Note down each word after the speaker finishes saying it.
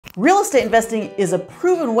Real estate investing is a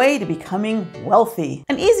proven way to becoming wealthy.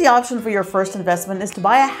 An easy option for your first investment is to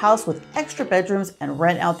buy a house with extra bedrooms and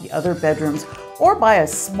rent out the other bedrooms, or buy a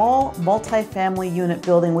small multi-family unit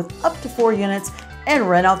building with up to 4 units and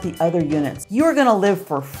rent out the other units. You are gonna live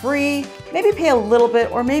for free, maybe pay a little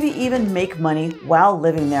bit, or maybe even make money while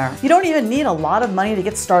living there. You don't even need a lot of money to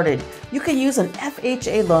get started. You can use an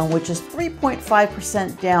FHA loan, which is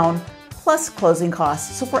 3.5% down plus closing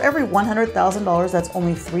costs. So for every $100,000, that's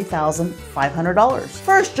only $3,500.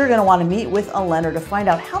 First, you're gonna wanna meet with a lender to find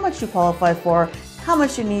out how much you qualify for, how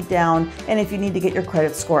much you need down, and if you need to get your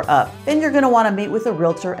credit score up. Then you're gonna wanna meet with a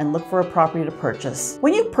realtor and look for a property to purchase.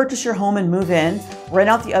 When you purchase your home and move in, rent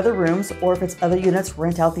out the other rooms, or if it's other units,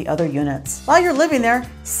 rent out the other units. While you're living there,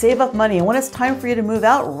 save up money, and when it's time for you to move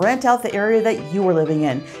out, rent out the area that you were living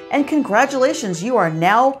in. And congratulations, you are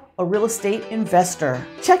now a real estate investor.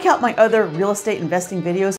 Check out my other real estate investing videos